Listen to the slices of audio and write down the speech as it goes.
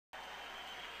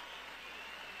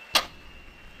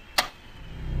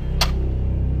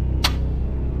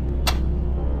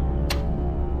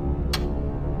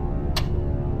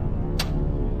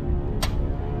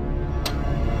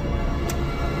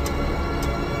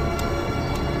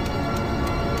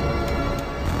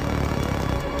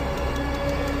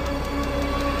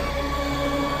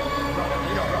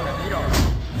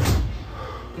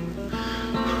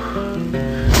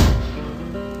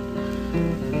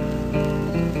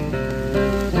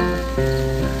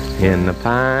In the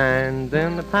pines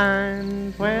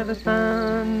where the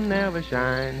sun never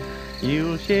shines,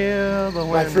 you'll shiver when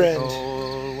my friend, the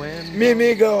cold wind mi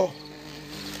amigo,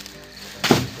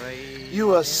 blows.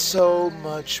 you are so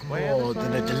much more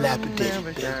than a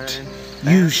dilapidated build.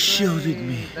 You shielded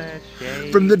me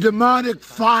from the demonic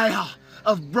fire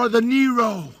of Brother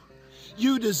Nero.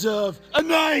 You deserve a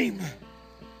name.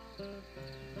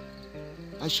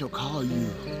 I shall call you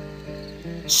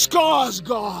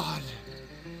Skarsgård.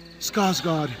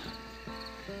 Skarsgård,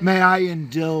 may I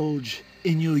indulge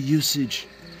in your usage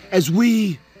as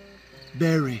we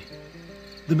bury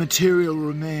the material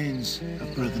remains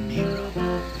of Brother Nero.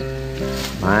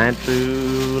 My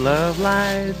true love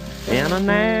lies in a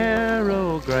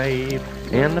narrow grave,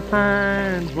 in the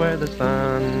pines where the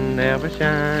sun never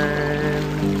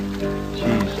shines.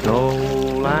 She snow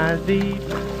lies deep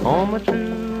on my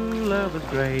true lover's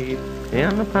grave,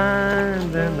 in the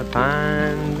pines, in the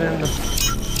pines, in the...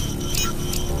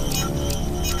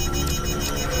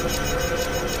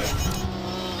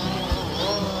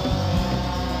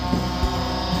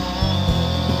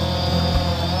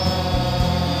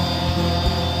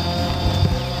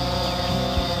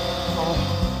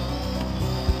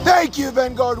 Thank you,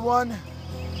 Vanguard One.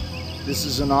 This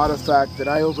is an artifact that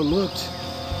I overlooked.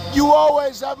 You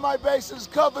always have my bases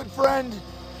covered, friend.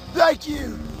 Thank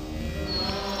you.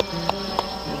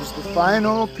 It was the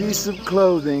final piece of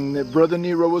clothing that Brother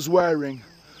Nero was wearing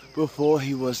before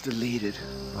he was deleted.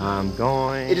 I'm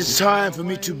going. It is time for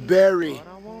me to bury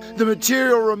the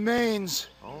material remains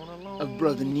of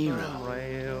Brother Nero.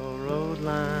 Railroad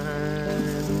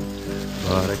line,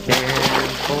 but I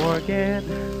can't forget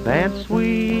that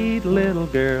sweet little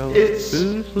girl It's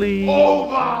who sleeps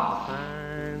over. in the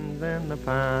pines and the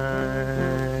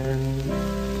pines.